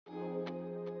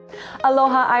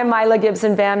Aloha, I'm Myla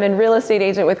Gibson-Bamman, real estate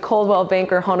agent with Coldwell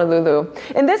Banker Honolulu.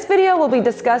 In this video, we'll be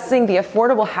discussing the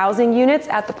affordable housing units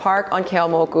at the park on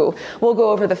Keeaumoku. We'll go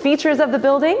over the features of the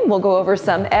building, we'll go over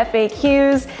some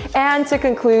FAQs, and to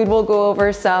conclude, we'll go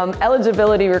over some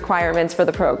eligibility requirements for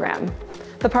the program.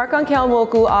 The park on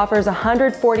Keeaumoku offers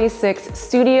 146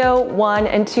 studio, 1-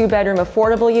 and 2-bedroom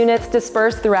affordable units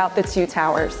dispersed throughout the 2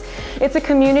 towers. It's a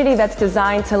community that's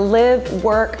designed to live,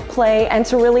 work, play, and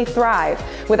to really thrive,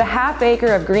 with a half-acre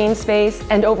of green space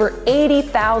and over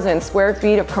 80,000 square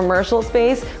feet of commercial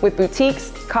space with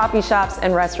boutiques, coffee shops,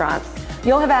 and restaurants.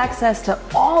 You'll have access to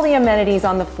all the amenities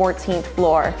on the 14th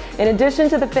floor. In addition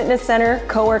to the fitness center,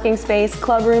 co-working space,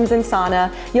 club rooms, and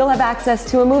sauna, you'll have access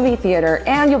to a movie theater,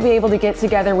 and you'll be able to get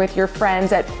together with your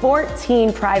friends at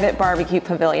 14 private barbecue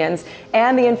pavilions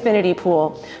and the infinity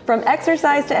pool. From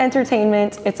exercise to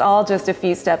entertainment, it's all just a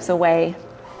few steps away.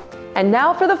 And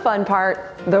now for the fun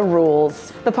part, the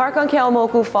rules. The park on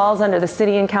Keeaumoku falls under the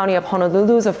City and County of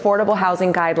Honolulu's affordable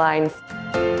housing guidelines.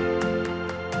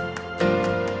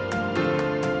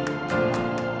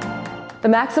 The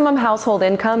maximum household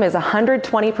income is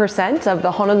 120% of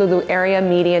the Honolulu area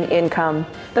median income.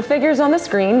 The figures on the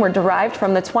screen were derived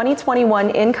from the 2021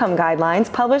 income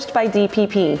guidelines published by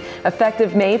DPP,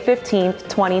 effective May 15,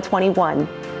 2021.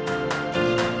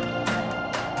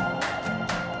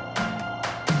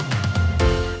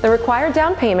 The required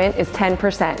down payment is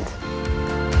 10%.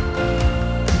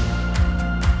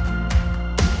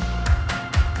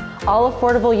 All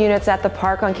affordable units at the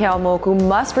park on Keeaumoku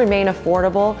must remain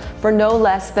affordable for no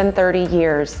less than 30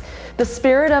 years. The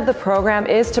spirit of the program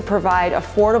is to provide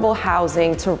affordable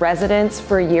housing to residents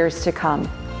for years to come.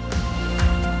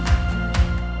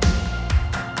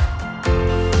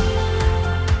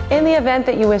 In the event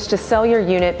that you wish to sell your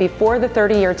unit before the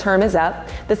 30-year term is up,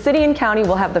 the City and County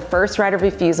will have the first right of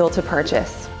refusal to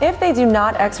purchase. If they do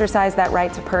not exercise that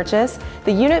right to purchase,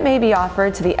 the unit may be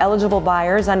offered to the eligible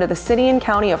buyers under the City and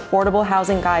County Affordable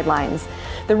Housing Guidelines.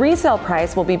 The resale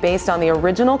price will be based on the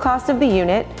original cost of the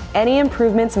unit, any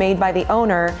improvements made by the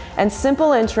owner, and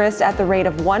simple interest at the rate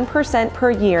of 1%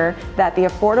 per year that the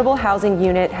affordable housing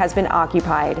unit has been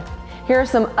occupied. Here are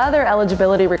some other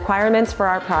eligibility requirements for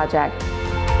our project.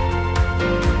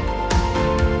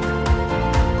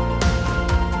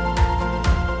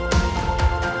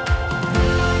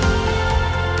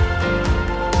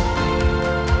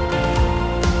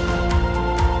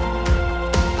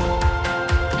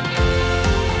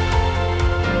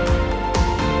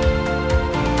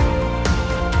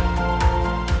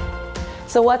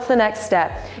 So what's the next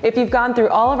step? If you've gone through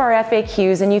all of our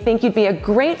FAQs and you think you'd be a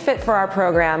great fit for our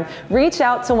program, reach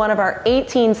out to one of our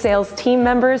 18 sales team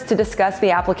members to discuss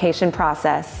the application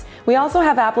process. We also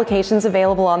have applications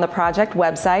available on the project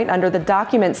website under the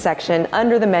Documents section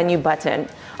under the menu button.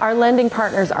 Our lending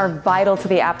partners are vital to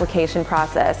the application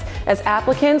process, as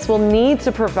applicants will need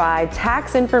to provide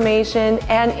tax information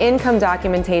and income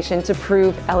documentation to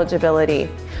prove eligibility.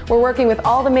 We're working with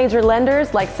all the major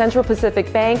lenders like Central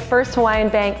Pacific Bank, First Hawaiian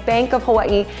Bank, Bank of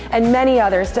Hawaii, and many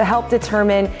others to help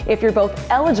determine if you're both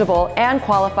eligible and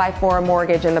qualify for a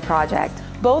mortgage in the project,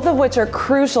 both of which are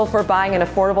crucial for buying an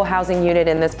affordable housing unit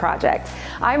in this project.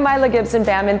 I'm Myla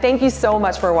Gibson-Bamman. Thank you so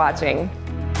much for watching.